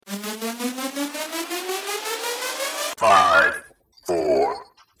5, 4,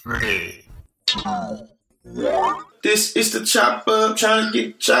 3, 2, 1. This is the chop up, trying to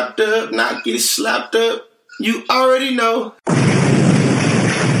get chopped up, not get slapped up. You already know.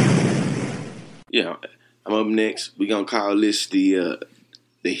 Yeah, I'm up next. We gonna call this the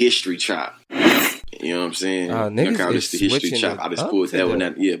history chop. You know what I'm saying? We're gonna call this the history chop. I just pulled that one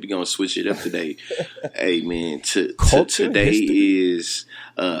out. Yeah, we gonna switch it up today. Hey man, today is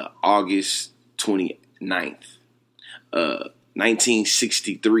August 29th.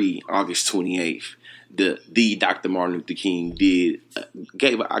 1963, August 28th. The Dr. Martin Luther King gave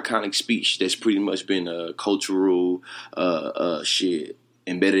an iconic speech that's pretty much been a cultural shit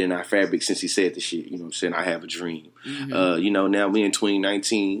embedded in our fabric since he said the shit. You know what I'm saying? I have a dream. Mm-hmm. Now we in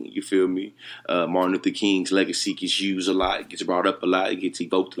 2019. You feel me? Martin Luther King's legacy gets used a lot. It gets brought up a lot. It gets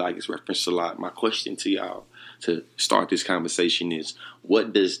evoked a lot. It gets referenced a lot. My question to y'all to start this conversation is: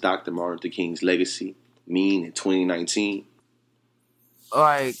 what does Dr. Martin Luther King's legacy mean in 2019?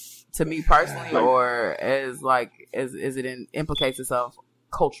 Like, to me personally, or as it implicates itself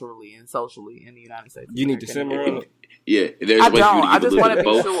culturally and socially in the United States? You need to simmer up. Yeah, there's a way for you to I just want to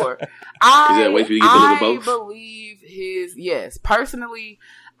be sure. Is there a way for you to get a little both? I believe yes. Personally,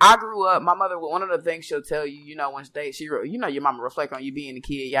 I grew up. My mother, one of the things she'll tell you, when your mama reflect on you being a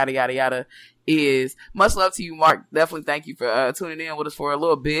kid, yada yada yada, is much love to you, Mark. Definitely thank you for tuning in with us for a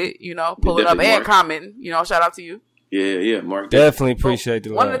little bit. Pulling up and Mark. Commenting. Shout out to you. Yeah, Mark. Definitely appreciate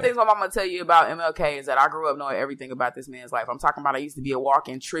the love. One of the things my mama tell you about MLK is that I grew up knowing everything about this man's life. I'm talking about I used to be a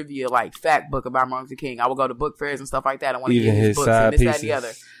walking trivia, fact book about Martin Luther King. I would go to book fairs and stuff like that. I want to get his books and this, that, and the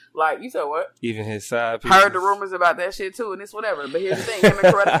other. You said what? Even his side pieces. Heard the rumors about that shit too, and it's whatever. But here's the thing: him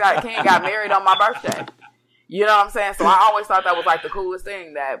and Coretta Scott King got married on my birthday. You know what I'm saying? So I always thought that was the coolest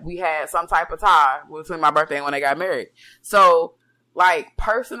thing, that we had some type of tie between my birthday and when they got married. So,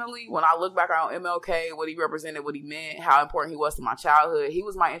 personally, when I look back on MLK, what he represented, what he meant, how important he was to my childhood, he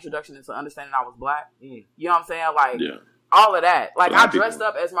was my introduction into understanding I was black. You know what I'm saying? All of that. I dressed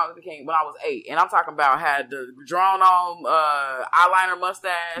up as Martin Luther King when I was 8, and I'm talking about had the drawn on eyeliner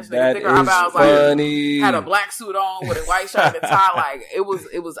mustache, thicker eyebrows, funny. Had a black suit on with a white shirt and tie.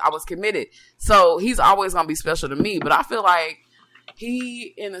 I was committed. So he's always gonna be special to me. But I feel like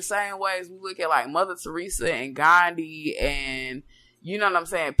he, in the same way as we look at Mother Teresa and Gandhi, and you know what I'm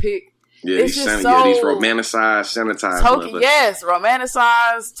saying, these romanticized, sanitized. Yes,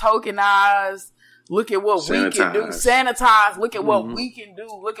 romanticized, tokenized. Look at what we can do. Sanitize. Look at what we can do.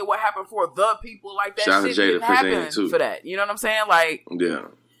 Look at what happened for the people. That Shout shit didn't happen for that. You know what I'm saying? Yeah.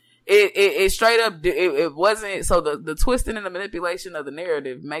 It straight up. It wasn't. So the twisting and the manipulation of the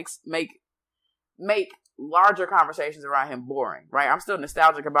narrative make larger conversations around him boring. Right? I'm still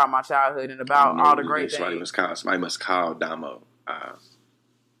nostalgic about my childhood and about all the great things. Somebody must call Damo.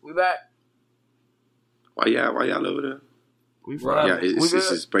 We back. Why y'all over there? It's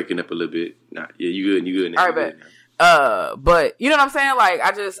just breaking up a little bit. Nah, yeah, you good now. All right, bet. But you know what I'm saying?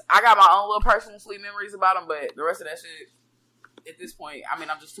 I got my own little personal sweet memories about him, but the rest of that shit, at this point, I'm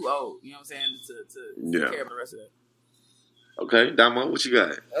just too old. You know what I'm saying? To care about the rest of that. Okay, Damo, what you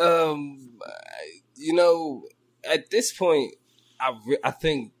got? At this point, I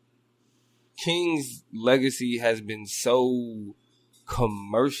think King's legacy has been so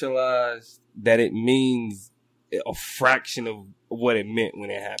commercialized that it means a fraction of what it meant when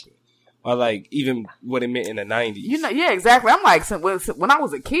it happened, or even what it meant in the 90s. Yeah, exactly. I'm when I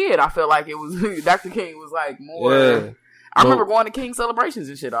was a kid, I felt like it was Dr. King was more. Yeah. I remember going to King celebrations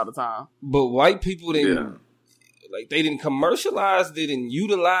and shit all the time. But white people didn't they didn't commercialize it and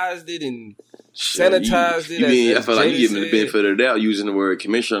utilized it and sanitized it. I feel like you give them the benefit of the doubt using the word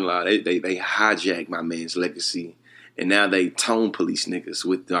commission a lot. They hijacked my man's legacy. And now they tone police niggas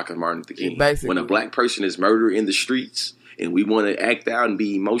with Dr. Martin Luther King. Basically. When a black person is murdered in the streets and we want to act out and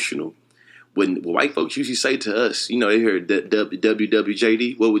be emotional, when white folks usually say to us, they heard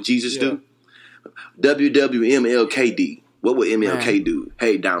WWJD, what would Jesus do? WWMLKD, what would MLK do?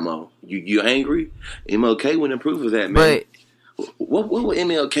 Hey, Damo, you angry? MLK wouldn't approve of that, man. But what would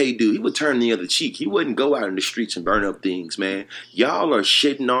MLK do? He would turn the other cheek. He wouldn't go out in the streets and burn up things, man. Y'all are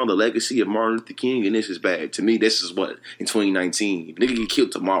shitting on the legacy of Martin Luther King, and this is bad. To me, this is what, in 2019, if niggas get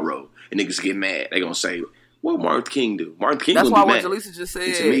killed tomorrow and niggas get mad, they gonna say, what Martin Luther King do? Martin Luther King That's why what Jaleesa just said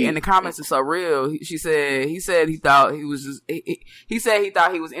in the comments is so real. He said he thought he was just, he said he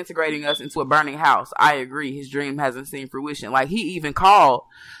thought he was integrating us into a burning house. I agree. His dream hasn't seen fruition. He even called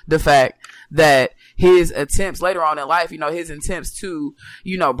the fact that his attempts later on in life, his attempts to,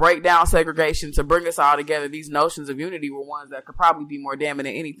 break down segregation, to bring us all together, these notions of unity were ones that could probably be more damning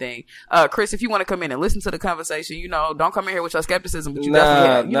than anything. Chris, if you want to come in and listen to the conversation, don't come in here with your skepticism, but you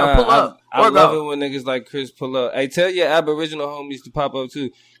definitely pull up. I love it when niggas like Chris pull up. Hey, tell your Aboriginal homies to pop up too,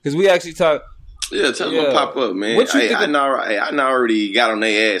 because we actually talk. Yeah, tell them to pop up, man. I already got on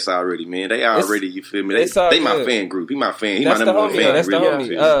their ass already, man. They already, you feel me? They my fan group. He my fan. He my number one fan. That's the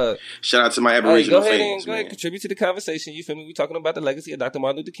homie. Shout out to my Aboriginal fans. Go ahead, contribute to the conversation. You feel me? We talking about the legacy of Dr.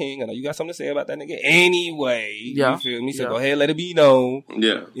 Martin Luther King. I know you got something to say about that nigga. Anyway, you feel me? So go ahead, let it be known.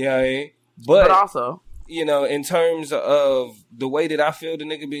 Yeah. Yeah, but also, in terms of the way that I feel the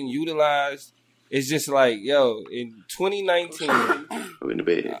nigga being utilized, it's just like, in 2019, we're in the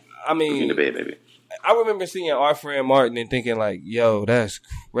bed. In the bed, baby. I remember seeing our friend Martin and thinking like, that's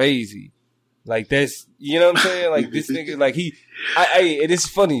crazy. Like that's, you know what I'm saying? Like this nigga, like and it's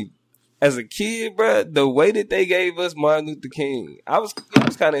funny. As a kid, bro, the way that they gave us Martin Luther King, I was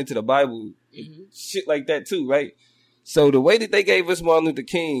kind of into the Bible, shit like that too, right? So the way that they gave us Martin Luther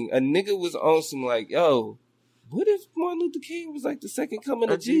King, a nigga was on some like, what if Martin Luther King was like the second coming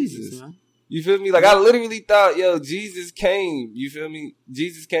of Jesus? Man. You feel me? Like, I literally thought, Jesus came. You feel me?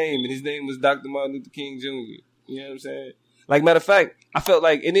 Jesus came, and his name was Dr. Martin Luther King Jr. You know what I'm saying? Like, matter of fact, I felt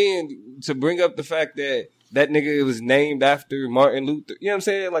like, and then to bring up the fact that nigga was named after Martin Luther, you know what I'm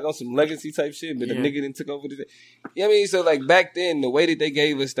saying? Like, on some legacy type shit, but the nigga then took over the... You know what I mean? So, like, back then, the way that they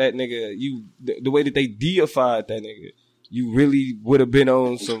gave us that nigga, the way that they deified that nigga, you really would have been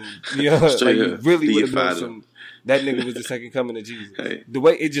on some... You know, like, you really would have been on some... That nigga was the second coming of Jesus. Hey. The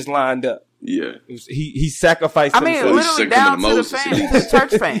way it just lined up. Yeah. He sacrificed himself. Literally down to the fans, to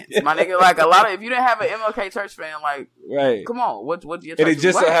church fans. My nigga, like a lot of, if you didn't have an MLK church fan, like, right. Come on, what your church? And it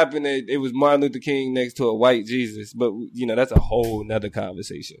just so happened that it was Martin Luther King next to a white Jesus. But, that's a whole nother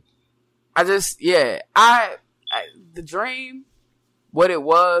conversation. The dream, what it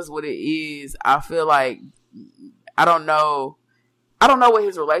was, what it is, I feel like, I don't know what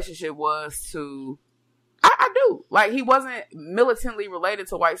his relationship was to, I do. Like, he wasn't militantly related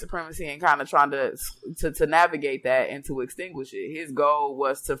to white supremacy and kind of trying to navigate that and to extinguish it. His goal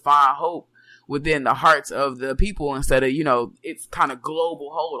was to find hope within the hearts of the people instead of, it's kind of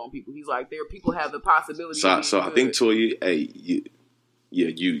global hold on people. He's like, people have the possibility. So I think, Toya,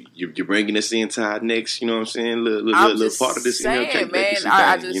 you're bringing us into our next, you know what I'm saying, little part of this MLK legacy thing,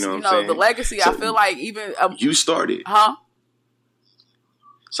 I just, the legacy, so I feel like even... you started. Huh?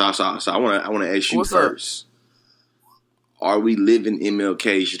 So I want to ask you What's first. Up? Are we living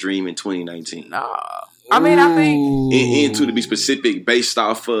MLK's dream in 2019? Nah. I mean, I think... And to be specific, based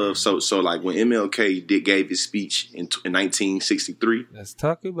off of... So like, when MLK gave his speech in 1963... Let's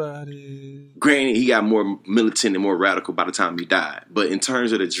talk about it. Granted, he got more militant and more radical by the time he died. But in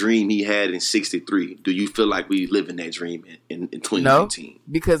terms of the dream he had in 63, do you feel like we live in that dream in 2019? No,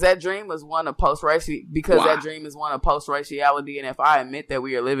 because that dream was one of post-raciality. That dream is one of post-raciality. And if I admit that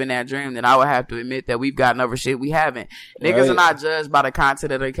we are living that dream, then I would have to admit that we've gotten over shit we haven't. Right. Niggas are not judged by the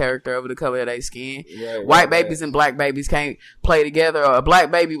content of their character over the color of their skin. Right. White babies and black babies can't play together. A black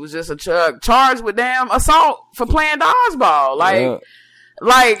baby was just charged with damn assault for playing dodgeball. You know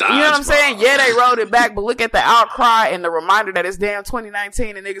what I'm saying? Yeah, they wrote it back, but look at the outcry and the reminder that it's damn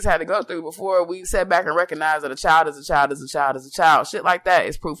 2019 and niggas had to go through before we sat back and recognized that a child is a child is a child is a child. Shit like that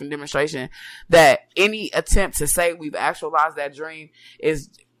is proof and demonstration that any attempt to say we've actualized that dream is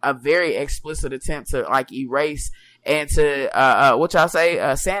a very explicit attempt to like erase and to,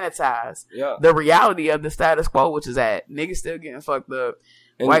 sanitize the reality of the status quo, which is that niggas still getting fucked up.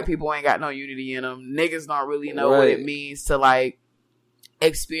 And white people ain't got no unity in them. Niggas don't really know what it means to like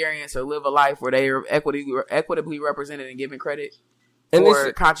experience or live a life where they are equitably represented and given credit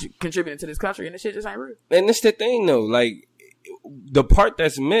for contributing to this country, and this shit just ain't real. And this the thing though, like the part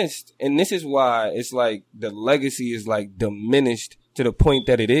that's missed, and this is why it's like the legacy is like diminished to the point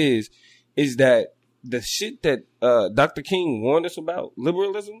that it is that the shit that Dr. King warned us about,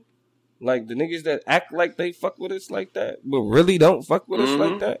 liberalism, like the niggas that act like they fuck with us like that, but really don't fuck with us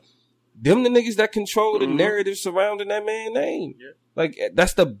like that, them the niggas that control the narrative surrounding that man's name. Yeah. Like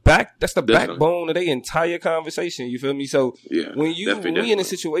that's the backbone of their entire conversation. You feel me? So when we in a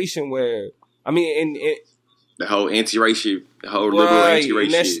situation where, I mean, and the whole anti-racial, the whole liberal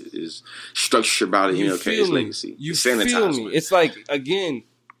anti-racial is structured by the MLK's legacy. You feel me? It's like, again,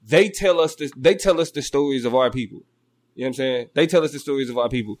 they tell us the stories of our people. You know what I'm saying? They tell us the stories of our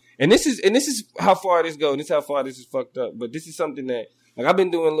people. And this is how far this goes. And this is how far this is fucked up. But this is something that, like, I've been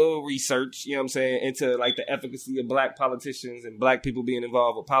doing a little research, you know what I'm saying, into like the efficacy of black politicians and black people being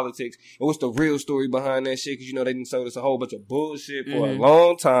involved with politics. And what's the real story behind that shit? Because, they done sold us a whole bunch of bullshit for a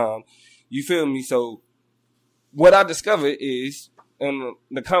long time. You feel me? So what I discovered is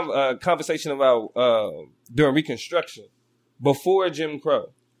the conversation about during Reconstruction, before Jim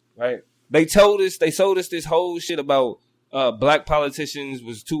Crow, right? They sold us this whole shit about black politicians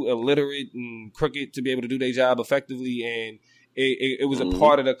was too illiterate and crooked to be able to do their job effectively, and it was a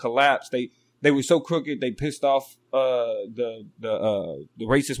part of the collapse. They were so crooked they pissed off the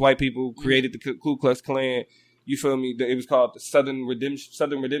racist white people, created the Ku Klux Klan. You feel me? It was called the Southern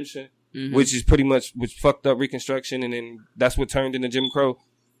Redemption, which is pretty much which fucked up Reconstruction, and then that's what turned into Jim Crow.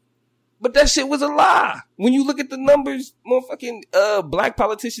 But that shit was a lie. When you look at the numbers, motherfucking black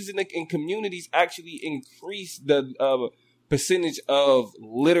politicians in communities actually increased the percentage of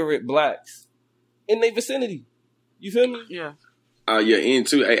literate blacks in their vicinity. You feel me? Yeah. And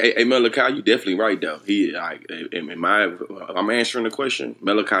too, hey, Malachi, you definitely right though. I'm answering the question.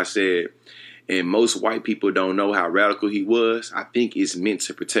 Malachi said, and most white people don't know how radical he was. I think it's meant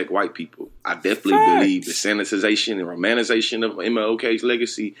to protect white people. I definitely believe the sanitization and romanization of MLK's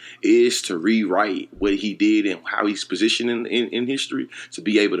legacy is to rewrite what he did and how he's positioned in history, to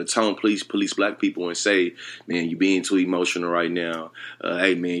be able to police black people and say, man, you're being too emotional right now.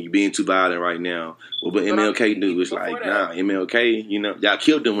 Hey, man, you're being too violent right now. Well, what MLK do is like, nah, MLK, y'all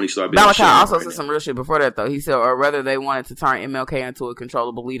killed him when he started being Malachi also right said now. some real shit before that, though. He said, or rather they wanted to turn MLK into a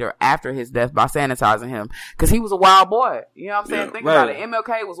controllable leader after his death by sanitizing him. Because he was a wild boy. You know what I'm saying? Yeah, Think about it.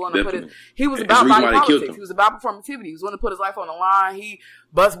 MLK was one to put his... He was That's about the reason body why they killed politics. him. He was about performativity. He was one to put his life on the line. He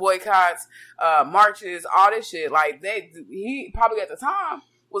bus boycotts, marches, all this shit. Like, he probably at the time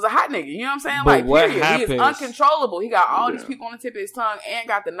was a hot nigga. You know what I'm saying? But like, what period. happens? He is uncontrollable. He got all these people on the tip of his tongue and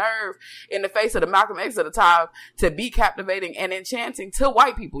got the nerve in the face of the Malcolm X of the time to be captivating and enchanting to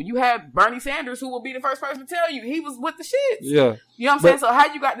white people. You have Bernie Sanders, who will be the first person to tell you he was with the shits. Yeah. You know what I'm saying? So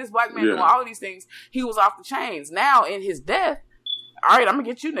how you got this black man doing all of these things? He was off the chains. Now, in his death, all right, I'm going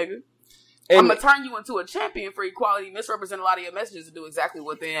to get you, nigga. I'm going to turn you into a champion for equality, misrepresent a lot of your messages, and do exactly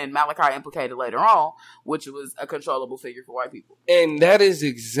what then Malachi implicated later on, which was a controllable figure for white people. And that is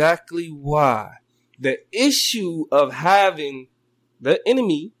exactly why the issue of having the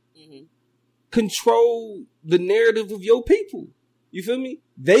enemy control the narrative of your people. You feel me?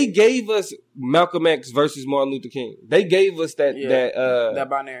 They gave us Malcolm X versus Martin Luther King. They gave us that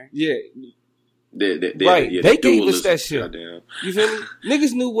binary. Yeah. They gave us that shit. Goddamn. You feel me?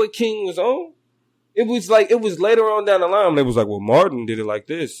 Niggas knew what King was on. It was later on down the line. They was like, well, Martin did it like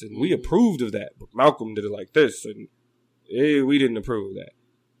this, and we approved of that. But Malcolm did it like this, and we didn't approve of that.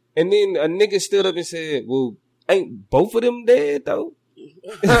 And then a nigga stood up and said, well, ain't both of them dead, though?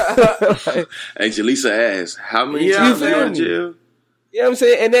 Hey, Jaleesa asked, how many times are you in jail? You know what I'm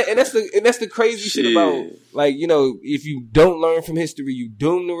saying? And that's the crazy shit about, like, if you don't learn from history, you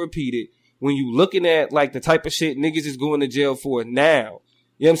doomed to repeat it. When you looking at, like, the type of shit niggas is going to jail for now,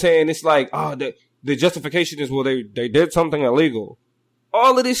 you know what I'm saying? It's like, the justification is, well, they did something illegal.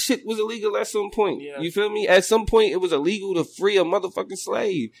 All of this shit was illegal at some point. Yeah. You feel me? At some point, it was illegal to free a motherfucking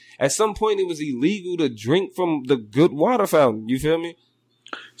slave. At some point, it was illegal to drink from the good water fountain. You feel me?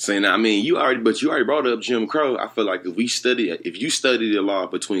 Saying, I mean, you already brought up Jim Crow. I feel like if you study the law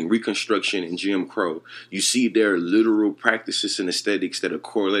between Reconstruction and Jim Crow, you see there are literal practices and aesthetics that are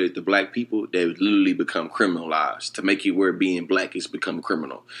correlated to black people that would literally become criminalized to make it where being black is become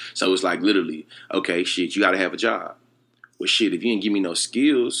criminal. So it's like literally, okay, shit, you got to have a job. Well, shit, if you ain't give me no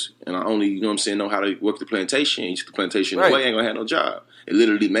skills and I only, know how to work the plantation, you took the plantation away, I ain't gonna have no job. It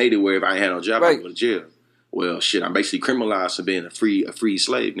literally made it where if I ain't had no job, I go to jail. Well, shit, I'm basically criminalized for being a free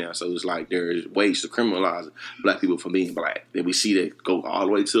slave now. So it's like there's ways to criminalize black people for being black. Then we see that go all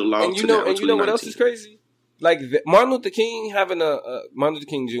the way to the law. And you know what else is crazy? Like Martin Luther King having Martin Luther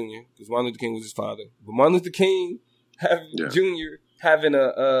King Jr. because Martin Luther King was his father, but Martin Luther King Jr. having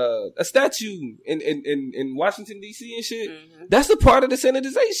a statue in Washington D.C. and shit. Mm-hmm. That's a part of the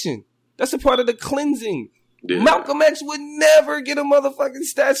sanitization. That's a part of the cleansing. Yeah. Malcolm X would never get a motherfucking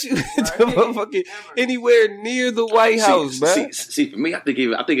statue anywhere near the White House, bro. See, for me, I think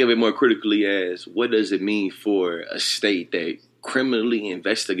of it more critically as what does it mean for a state that criminally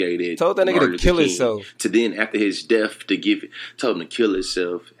investigated, told that nigga to kill himself, to then after his death told him to kill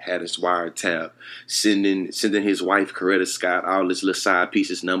himself, had his wiretap, sending his wife Coretta Scott all his little side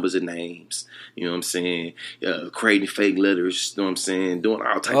pieces, numbers and names. You know what I'm saying? Creating fake letters. You know what I'm saying? Doing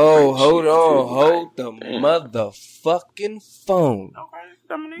all types of hold on. Hold the motherfucking phone.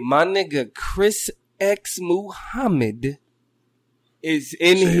 Okay, my nigga Chris X Muhammad is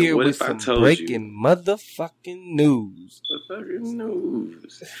in here with some breaking motherfucking news.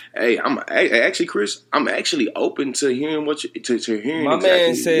 Hey, actually, Chris, I'm actually open to hearing what to hearing. My exactly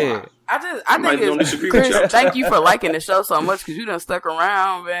man said. why. I think it's, Chris, thank you for liking the show so much because you done stuck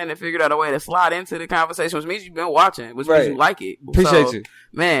around, man, and figured out a way to slide into the conversation, which means you've been watching, which means you like it. Appreciate you.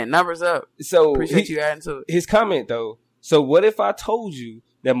 Man, numbers up. So appreciate you adding to it. His comment, though. So what if I told you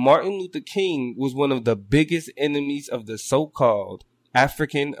that Martin Luther King was one of the biggest enemies of the so-called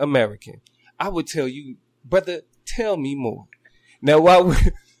African American? I would tell you, brother, tell me more. Now while we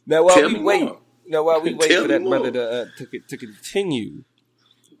wait for that brother to continue.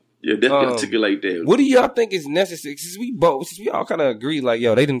 Yeah, definitely articulate that. What do y'all think is necessary? Since we all kind of agree, like,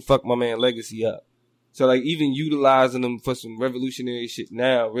 yo, they didn't fuck my man legacy up. So, like, even utilizing them for some revolutionary shit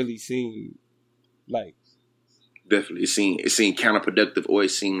now really seem like definitely it seemed counterproductive, or it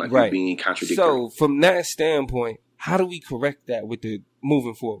seemed like you're being contradictory. So, from that standpoint, how do we correct that with the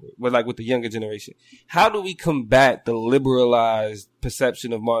moving forward, with the younger generation? How do we combat the liberalized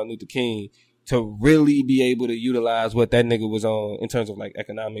perception of Martin Luther King to really be able to utilize what that nigga was on in terms of like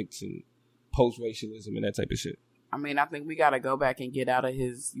economics and post-racialism and that type of shit? I mean, I think we got to go back and get out of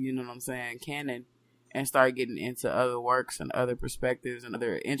his, you know what I'm saying, canon and start getting into other works and other perspectives and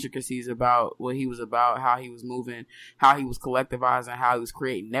other intricacies about what he was about, how he was moving, how he was collectivizing, how he was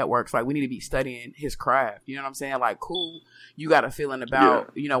creating networks. Like, we need to be studying his craft. You know what I'm saying? Like, cool, you got a feeling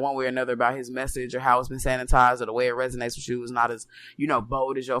about, you know, one way or another about his message or how it's been sanitized or the way it resonates with you is not as, you know,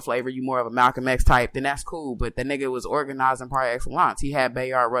 bold as your flavor. You more of a Malcolm X type, then that's cool. But the nigga was organizing par excellence. He had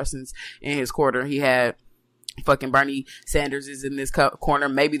Bayard Russins in his quarter. He had fucking Bernie Sanders is in this corner.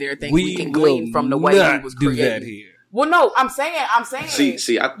 Maybe there are things we can glean from the way he was created. Here. Well, no, I'm saying.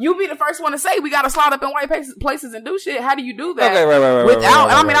 See, you be the first one to say we got to slide up in white places and do shit. How do you do that? Okay, right.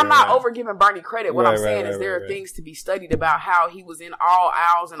 Without, I mean, I'm not over giving Bernie credit. What I'm saying is there are things to be studied about how he was in all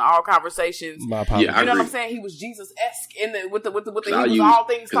aisles and all conversations. My you know what I'm saying? He was Jesus-esque in the with the he was all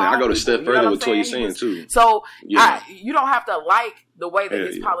things. Because I go to step further with what you're saying too. So you don't have to like the way that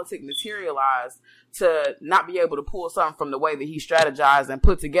his politics materialized to not be able to pull something from the way that he strategized and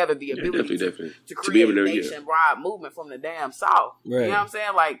put together the ability to create a nationwide movement from the damn South. Right. You know what I'm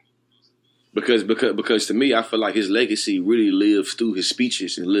saying? Like, because to me, I feel like his legacy really lives through his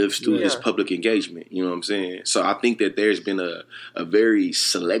speeches and lives through his public engagement. You know what I'm saying? So I think that there's been a very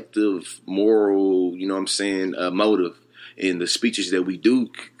selective moral, you know what I'm saying, motive in the speeches that we do, you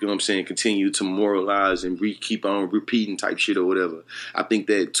know what I'm saying, continue to moralize and keep on repeating type shit or whatever. I think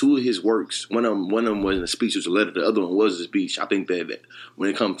that two of his works, one of them wasn't a speech, it was a letter. The other one was a speech. I think that when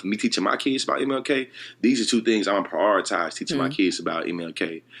it comes to me teaching my kids about MLK, these are two things I'm going to prioritize teaching my kids about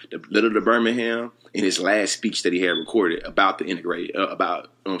MLK. The letter to Birmingham and his last speech that he had recorded about the integrating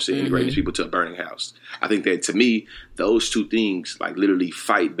these people to a burning house. I think that, to me, those two things like literally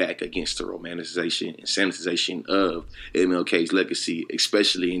fight back against the romanticization and sanitization of MLK's legacy,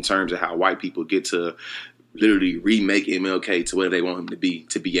 especially in terms of how white people get to literally remake MLK to whatever they want him to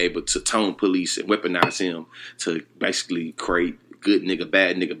be able to tone police and weaponize him to basically create good nigga,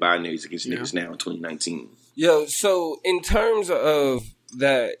 bad nigga binaries against niggas now in 2019. Yo, so in terms of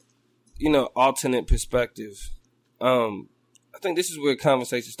that, you know, alternate perspective, I think this is where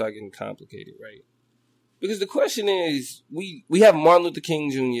conversations start getting complicated, right? Because the question is, we have Martin Luther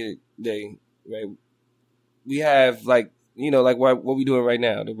King Jr. Day, right? We have, like, you know, like what we doing right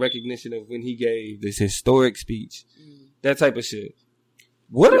now, the recognition of when he gave this historic speech, that type of shit.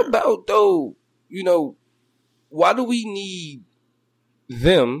 What about, though, you know, why do we need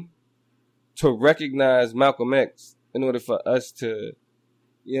them to recognize Malcolm X in order for us to,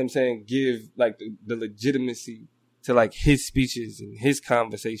 you know what I'm saying, give, like, the legitimacy to, like, his speeches and his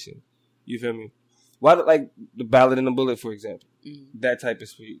conversation? You feel me? Why, like, the Ballad and the Bullet, for example, that type of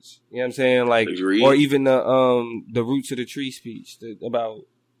speech. You know what I'm saying? Like, or even the Roots of the Tree speech about,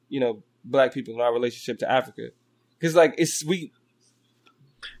 you know, black people and our relationship to Africa. Because, like, it's sweet.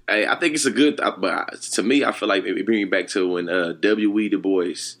 Hey, I think it's a good, but to me, I feel like it brings me back to when W.E. Du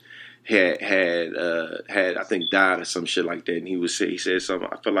Bois had I think died or some shit like that, and he said something.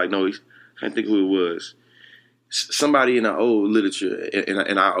 I feel like, no, I can't think who it was. Somebody in our old literature,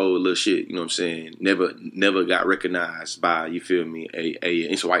 in our old little shit, you know what I'm saying, never got recognized by, you feel me,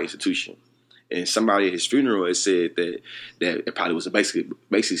 a white institution. And somebody at his funeral had said that it probably was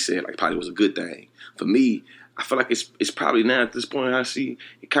basically said like probably was a good thing. For me, I feel like it's probably now at this point I see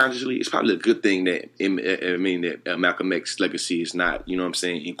it consciously, it's probably a good thing that Malcolm X's legacy is not, you know what I'm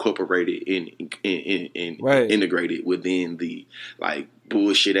saying, incorporated in integrated within the like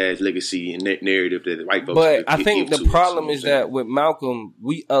bullshit ass legacy and narrative that the white folks. But I think the problem is that with Malcolm,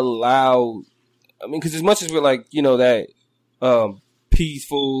 we allow, I mean, because as much as we're like, you know, that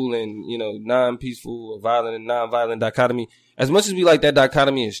peaceful and, you know, non-peaceful or violent and non-violent dichotomy. As much as we like that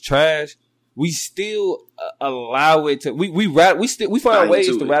dichotomy is trash, we still allow it to. We find ways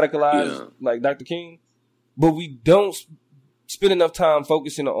to radicalize like Dr. King, but we don't spend enough time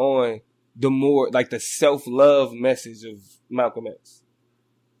focusing on the more like the self-love message of Malcolm X.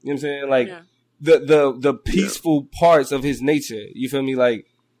 You know what I'm saying? Like the peaceful parts of his nature. You feel me? Like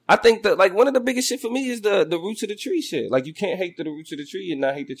I think that like one of the biggest shit for me is the roots of the tree shit. Like you can't hate the roots of the tree and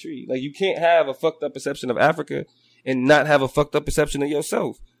not hate the tree. Like you can't have a fucked up perception of Africa and not have a fucked up perception of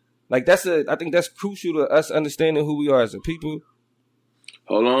yourself. Like I think that's crucial to us understanding who we are as a people.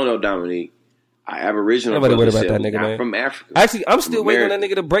 Hold on though, Dominique. Aboriginal nobody worried about that nigga, man. From Africa. Actually, I'm still waiting on that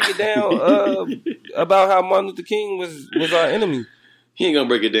nigga to break it down about how Martin Luther King was our enemy. He ain't gonna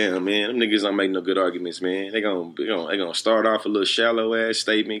break it down, man. Them niggas don't make no good arguments, man. They gonna start off a little shallow ass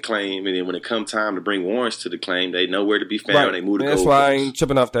statement claim, and then when it come time to bring warrants to the claim, they know where to be found. Right. They move the goalposts. That's why I ain't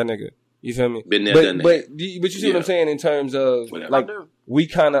tripping off that nigga. You feel me? Been there, done that. But you see what I'm saying in terms of like we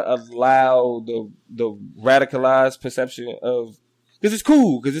kind of allow the radicalized perception of because it's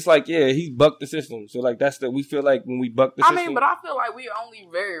cool because it's like he bucked the system. So like we feel like when we buck the system. I mean, but I feel like we only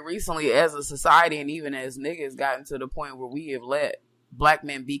very recently as a society and even as niggas gotten to the point where we have let black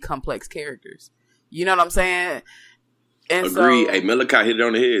men be complex characters. You know what I'm saying? And agree. So, hey, Malachi hit it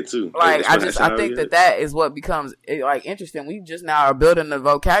on the head too. Like I think that is what becomes like interesting. We just now are building the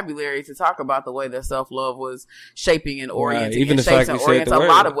vocabulary to talk about the way that self-love was shaping and orienting, even and shapes and orients a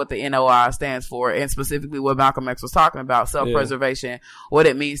lot of what the NOI stands for, and specifically what Malcolm X was talking about: self-preservation, what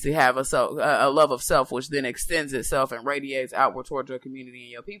it means to have a love of self, which then extends itself and radiates outward towards your community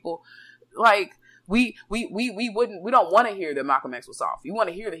and your people. Like. We don't want to hear that Malcolm X was soft. We want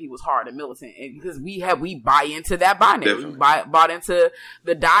to hear that he was hard and militant, and because we buy into that binary. We bought into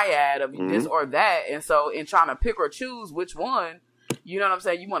the dyad of this or that, and so in trying to pick or choose which one, you know what I'm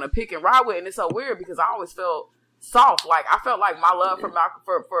saying, you want to pick and ride with, and it's so weird because I always felt soft. Like I felt like my love for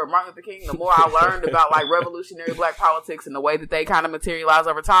Martin Luther King, the more I learned about like revolutionary black politics and the way that they kind of materialize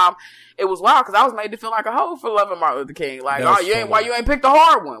over time, it was wild because I was made to feel like a hoe for loving Martin Luther King. Like, why you ain't picked the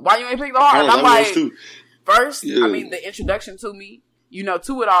hard one? Why you ain't picked the hard? And I'm like, first, I mean, the introduction to me,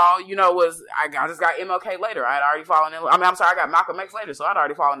 to it all, was I just got MLK later. I had already fallen in love. I got Malcolm X later, so I'd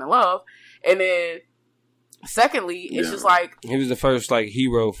already fallen in love, and then. Secondly, it's just like he was the first like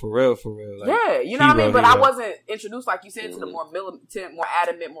hero for real. Like, you know what I mean. But I wasn't introduced, like you said, to the more militant, more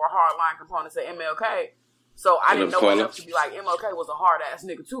adamant, more hardline components of MLK. So I didn't know enough to be like MLK was a hard ass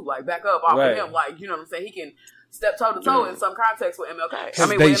nigga too. Like back up off of him, like you know what I'm saying. He can step toe to toe in some context with MLK. I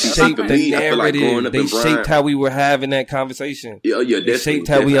mean, they shaped the narrative. They shaped how we were having that conversation. They shaped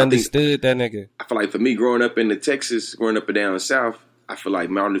how we understood that nigga. I feel like for me, growing up in Texas, growing up and down south. I feel like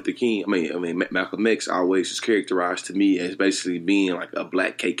Martin Luther King, Malcolm X always was characterized to me as basically being like a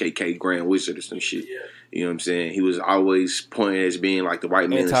black KKK Grand Wizard or some shit. Yeah. You know what I'm saying? He was always pointed as being like the white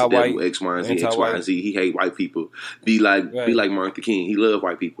man is the devil, X, Y, and Z, X, Y, and Z. He hate white people. Be like Martin Luther King. He loved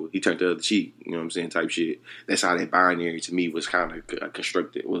white people. He turned the other cheek. You know what I'm saying? Type shit. That's how that binary to me was kind of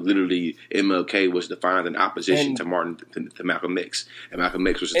constructed. Well, literally, MLK was defined in opposition to Malcolm X. And Malcolm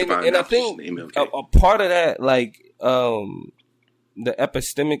X was defined in opposition to MLK. A part of that, like, the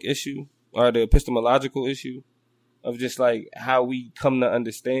epistemic issue or the epistemological issue of just like how we come to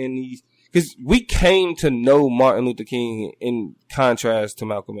understand these, because we came to know Martin Luther King in contrast to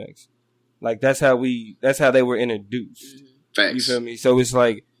Malcolm X. Like that's how they were introduced. Facts. You feel me? So it's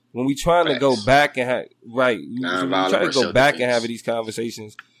like when we trying to go back and have these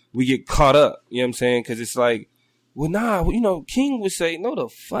conversations, we get caught up. You know what I'm saying? Because it's like, King would say, no, the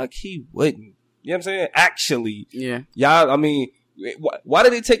fuck he wouldn't. You know what I'm saying? Actually, y'all. I mean. Why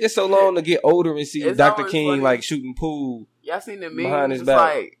did it take us so long to get older and see Dr. King funny. Like shooting pool? Y'all seen the memes? Behind his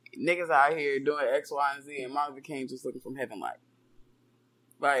back. Like niggas out here doing X, Y, and Z, and Martin Luther King just looking from heaven,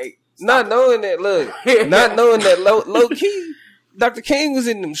 like not knowing that. Look, not knowing that low key. Dr. King was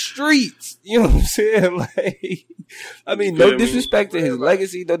in them streets. You know what I'm saying? Like, I mean, no disrespect to his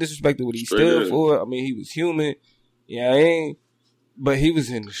legacy, no disrespect to what he stood for. I mean, he was human. Yeah, but he was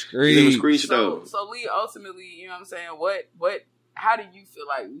in the streets. So Lee, ultimately, you know what I'm saying? What? How do you feel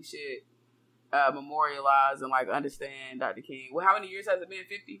like we should memorialize and like understand Dr. King? Well, how many years has it been?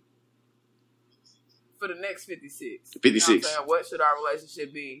 50? For the next 56. 56. You know what I'm saying? What should our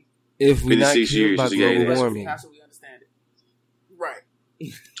relationship be? If we not killed by global warming. How should we understand it? Right.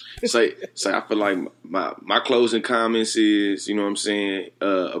 So I feel like my closing comments is, you know what I'm saying,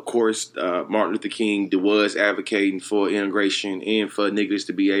 of course, Martin Luther King was advocating for integration and for niggas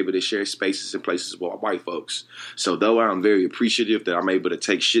to be able to share spaces and places with white folks. So though I'm very appreciative that I'm able to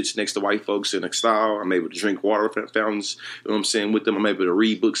take shits next to white folks in a style, I'm able to drink water fountains, you know what I'm saying, with them, I'm able to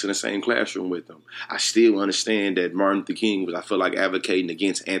read books in the same classroom with them. I still understand that Martin Luther King was, I feel like, advocating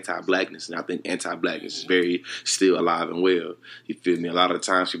against anti-blackness, and I think anti-blackness is very still alive and well. You feel me? A lot of the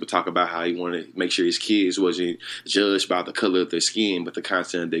times people talk about how he wanted to make sure his kids wasn't judged by the color of their skin, but the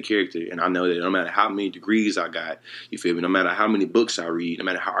content of their character. And I know that no matter how many degrees I got, you feel me, no matter how many books I read, no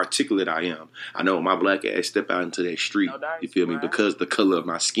matter how articulate I am, I know my black ass step out into that street, you feel me, because the color of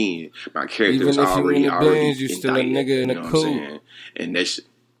my skin, my character is already you still a nigga in a cool. And that's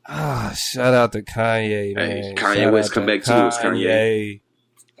shout out to Kanye, man. Hey, Kanye West, come back to us, Kanye.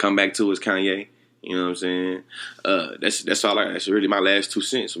 Come back to us, Kanye. You know what I'm saying? That's all. That's really my last 2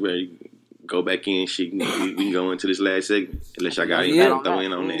 cents. Where you go back in, shit. We can go into this last segment unless I got anything to throw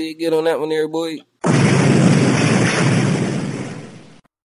in on that. Get on that one there, boy.